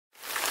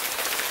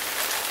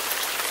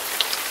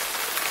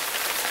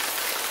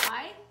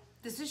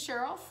This is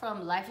Cheryl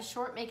from Life is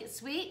Short, Make It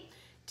Sweet.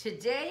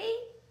 Today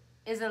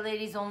is a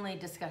ladies only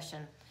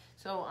discussion.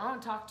 So I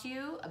want to talk to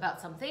you about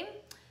something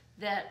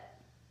that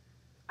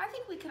I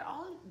think we could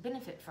all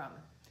benefit from.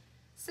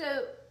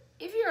 So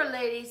if you're a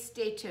lady,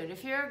 stay tuned.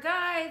 If you're a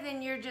guy,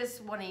 then you're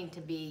just wanting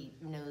to be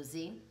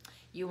nosy.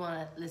 You want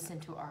to listen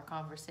to our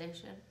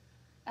conversation.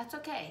 That's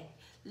okay.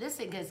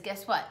 Listen, because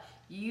guess what?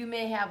 You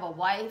may have a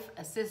wife,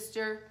 a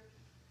sister,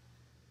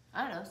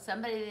 I don't know,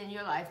 somebody in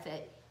your life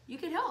that you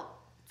could help.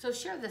 So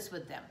share this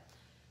with them.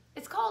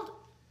 It's called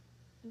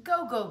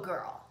Go Go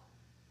Girl.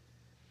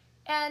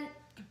 And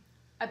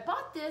I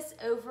bought this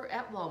over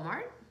at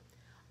Walmart.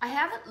 I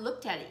haven't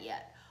looked at it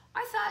yet.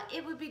 I thought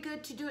it would be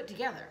good to do it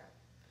together.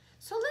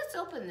 So let's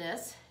open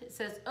this. It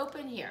says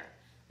open here.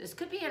 This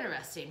could be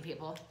interesting,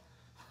 people.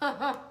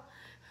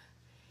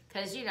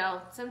 Because, you know,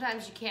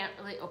 sometimes you can't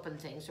really open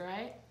things,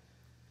 right?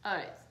 All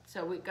right,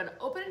 so we're gonna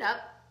open it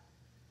up.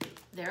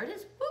 There it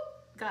is,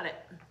 whoop, got it.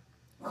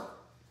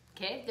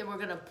 Okay, then we're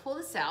gonna pull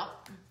this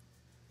out.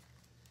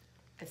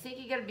 I think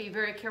you gotta be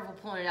very careful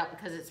pulling it out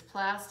because it's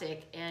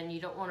plastic and you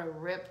don't wanna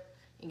rip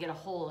and get a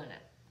hole in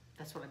it.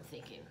 That's what I'm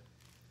thinking.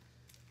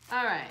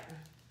 All right,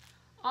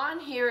 on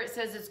here it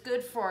says it's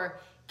good for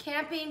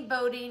camping,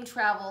 boating,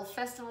 travel,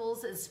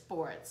 festivals, and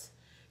sports.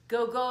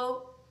 Go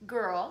Go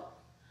Girl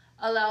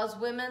allows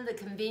women the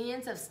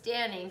convenience of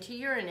standing to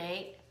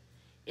urinate.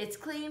 It's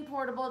clean,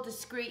 portable,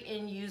 discreet,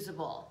 and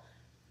usable.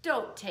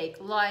 Don't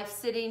take life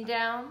sitting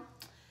down.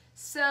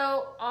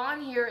 So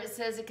on here it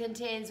says it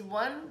contains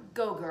one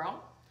Go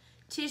Girl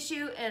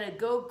tissue and a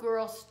Go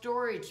Girl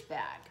storage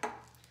bag.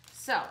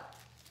 So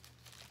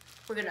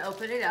we're gonna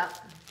open it up.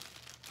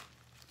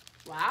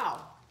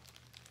 Wow.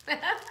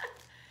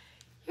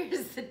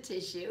 Here's the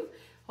tissue.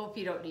 Hope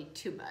you don't need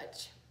too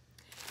much.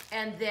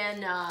 And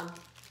then,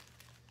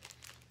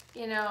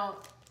 you know,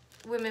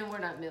 women, we're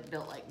not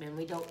built like men.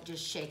 We don't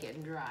just shake it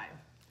and dry.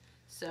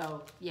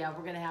 So yeah,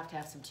 we're gonna have to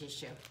have some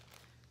tissue.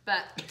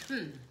 But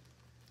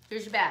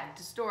here's your bag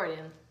to store it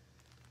in.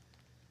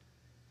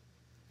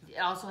 It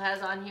also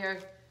has on here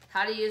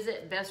how to use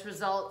it, best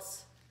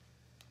results.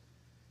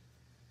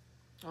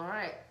 All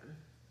right.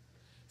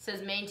 It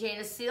says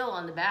maintain a seal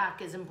on the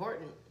back is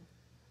important.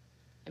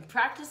 And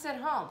practice at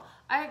home.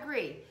 I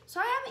agree. So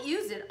I haven't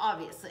used it,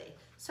 obviously.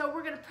 So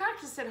we're gonna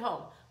practice at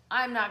home.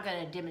 I'm not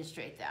gonna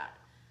demonstrate that.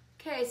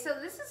 Okay, so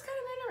this is kind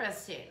of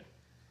interesting.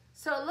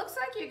 So it looks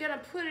like you're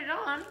gonna put it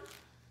on.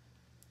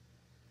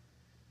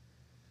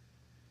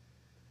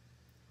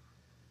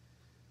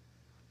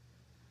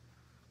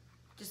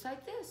 Just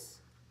like this.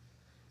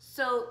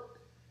 So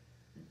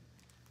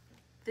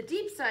the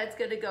deep side's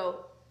gonna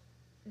go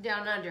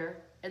down under,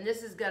 and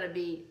this is gonna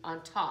be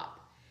on top.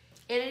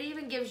 And it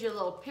even gives you a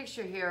little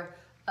picture here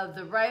of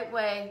the right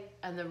way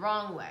and the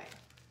wrong way.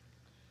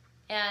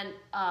 And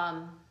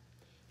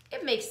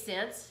it makes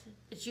sense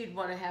that you'd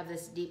wanna have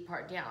this deep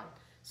part down.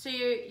 So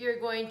you're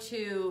going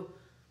to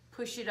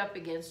push it up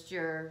against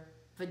your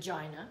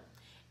vagina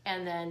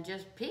and then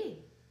just pee.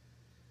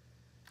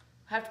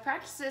 Have to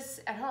practice this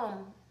at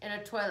home in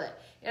a toilet.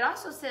 It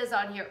also says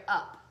on here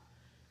up.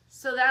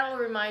 So that'll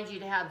remind you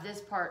to have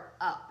this part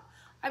up.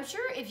 I'm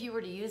sure if you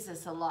were to use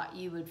this a lot,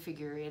 you would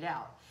figure it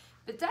out.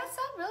 But that's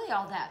not really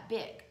all that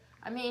big.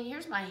 I mean,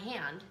 here's my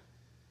hand.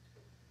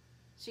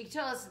 So you can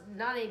tell it's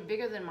not any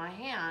bigger than my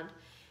hand,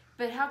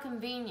 but how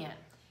convenient.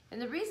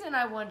 And the reason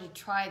I wanted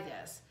to try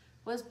this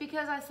was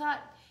because I thought,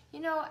 you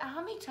know,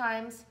 how many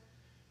times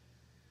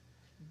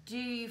do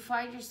you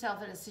find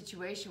yourself in a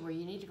situation where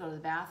you need to go to the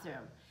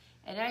bathroom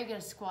and now you're gonna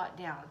squat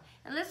down?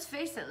 And let's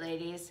face it,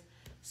 ladies,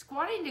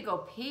 squatting to go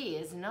pee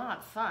is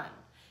not fun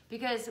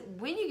because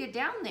when you get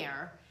down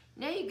there,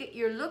 now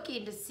you're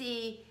looking to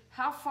see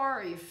how far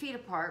are your feet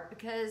apart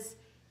because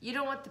you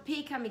don't want the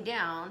pee coming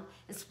down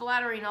and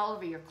splattering all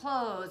over your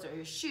clothes or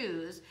your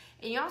shoes.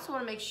 And you also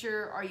wanna make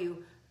sure, are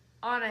you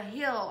on a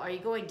hill, are you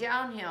going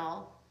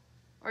downhill,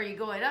 or are you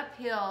going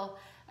uphill?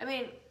 I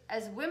mean,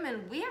 as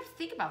women, we have to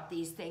think about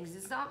these things.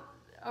 It's not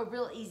a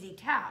real easy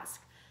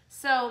task.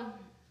 So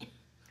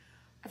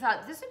I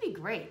thought this would be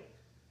great.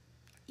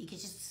 You could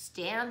just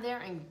stand there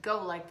and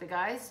go like the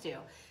guys do.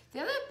 The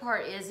other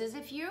part is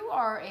if you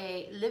are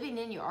living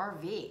in your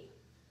RV,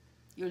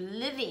 you're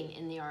living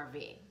in the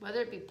RV,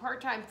 whether it be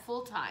part-time,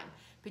 full-time,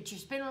 but you're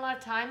spending a lot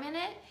of time in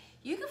it,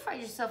 you can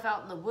find yourself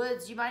out in the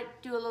woods. You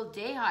might do a little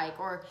day hike,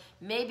 or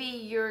maybe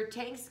your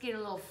tank's getting a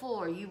little full,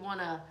 or you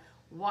wanna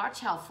watch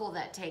how full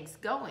that tank's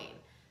going.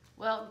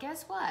 Well,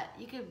 guess what?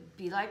 You could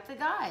be like the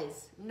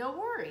guys. No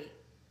worry.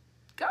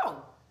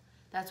 Go.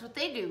 That's what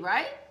they do,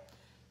 right?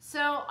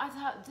 So I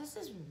thought, this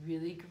is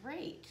really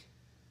great.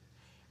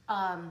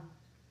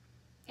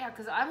 Yeah,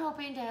 because I'm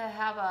hoping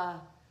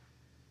to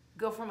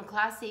go from a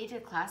Class C to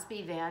a Class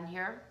B van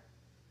here.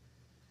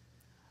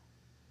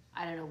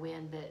 I don't know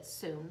when, but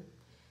soon.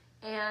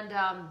 And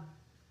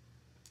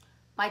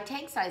my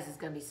tank size is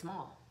gonna be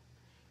small.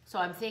 So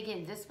I'm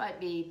thinking this might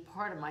be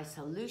part of my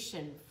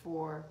solution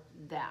for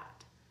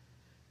that.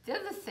 The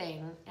other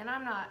thing, and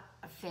I'm not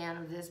a fan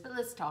of this, but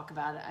let's talk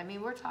about it. I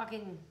mean, we're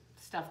talking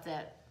stuff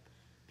that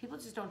people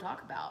just don't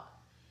talk about.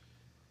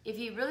 if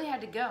you really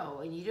had to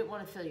go and you didn't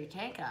want to fill your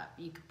tank up,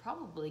 you could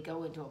probably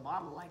go into a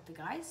bottle like the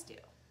guys do.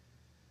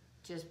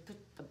 Just put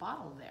the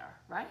bottle there,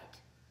 right?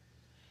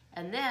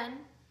 And then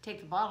take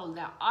the bottle.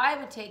 Now, I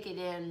would take it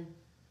in,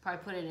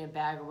 probably put it in a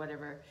bag or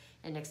whatever,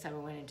 and next time I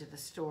went into the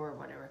store or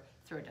whatever,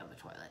 throw it down the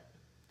toilet.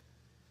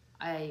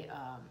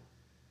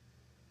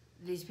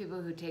 These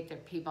people who take their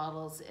pee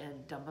bottles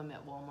and dump them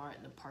at Walmart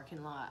in the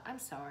parking lot, I'm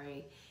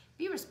sorry.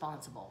 Be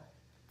responsible.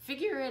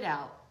 Figure it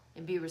out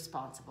and be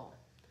responsible.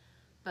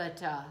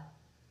 But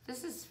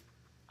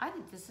I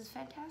think this is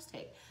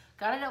fantastic.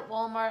 Got it at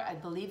Walmart. I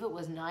believe it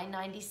was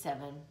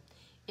 $9.97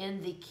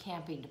 in the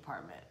camping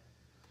department.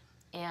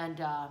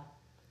 And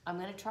I'm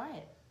going to try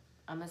it.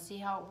 I'm going to see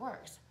how it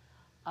works.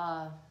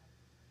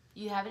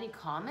 You have any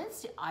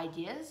comments,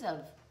 ideas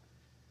of,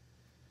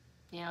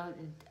 you know,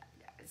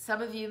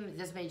 some of you,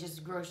 this may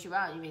just gross you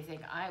out. You may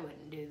think, I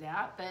wouldn't do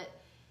that. But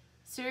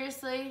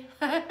seriously,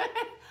 I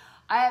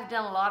have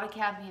done a lot of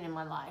camping in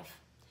my life.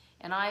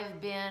 And I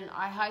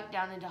hiked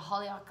down into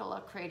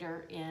Haleakala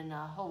Crater in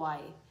Hawaii.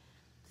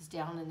 I was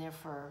down in there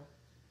for,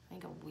 I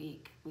think, a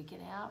week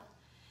and a half.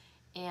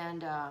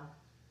 And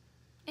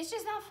it's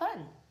just not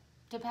fun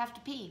to have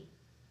to pee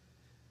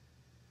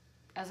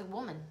as a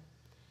woman.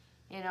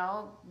 You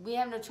know, we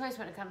have no choice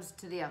when it comes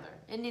to the other.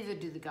 And neither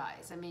do the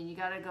guys. I mean, you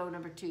got to go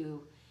number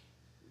 2.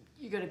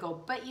 You're going to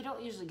go, but you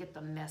don't usually get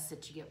the mess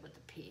that you get with the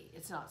pee.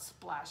 It's not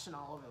splashing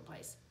all over the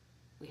place.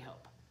 We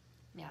hope.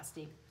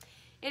 Nasty.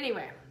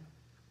 Anyway,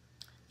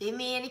 leave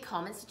me any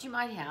comments that you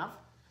might have.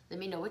 Let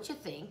me know what you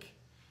think.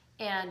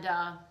 And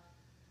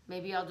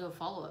maybe I'll do a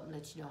follow-up and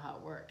let you know how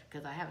it worked,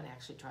 because I haven't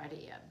actually tried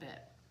it yet,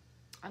 but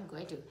I'm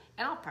going to.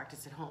 And I'll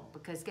practice at home,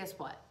 because guess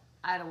what?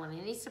 I don't want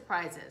any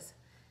surprises.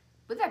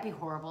 Would that be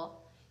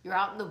horrible? You're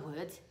out in the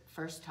woods,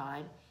 first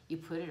time, you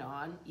put it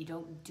on, you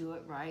don't do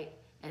it right,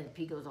 and the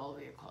pee goes all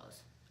over your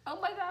clothes. Oh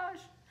my gosh.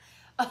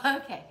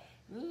 Okay.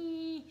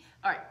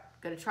 All right,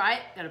 gonna try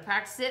it, gonna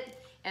practice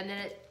it, and then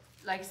it,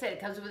 like I said,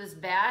 it comes with this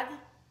bag,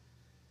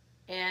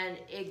 and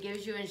it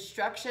gives you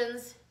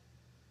instructions,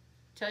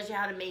 tells you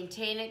how to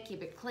maintain it,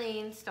 keep it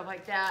clean, stuff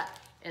like that,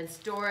 and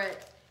store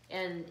it.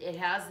 And it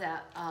has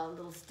that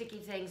little sticky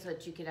thing so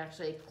that you can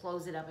actually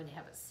close it up and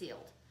have it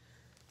sealed.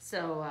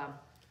 So,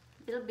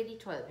 little bitty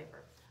toilet paper.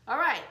 All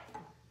right,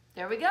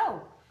 there we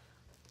go.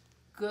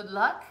 Good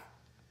luck.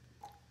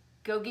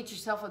 Go get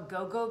yourself a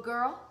go-go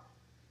girl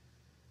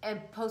and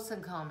post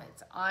some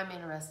comments. I'm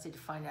interested to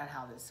find out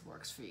how this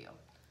works for you.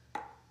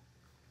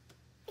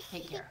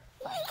 Take care.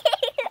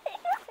 Bye.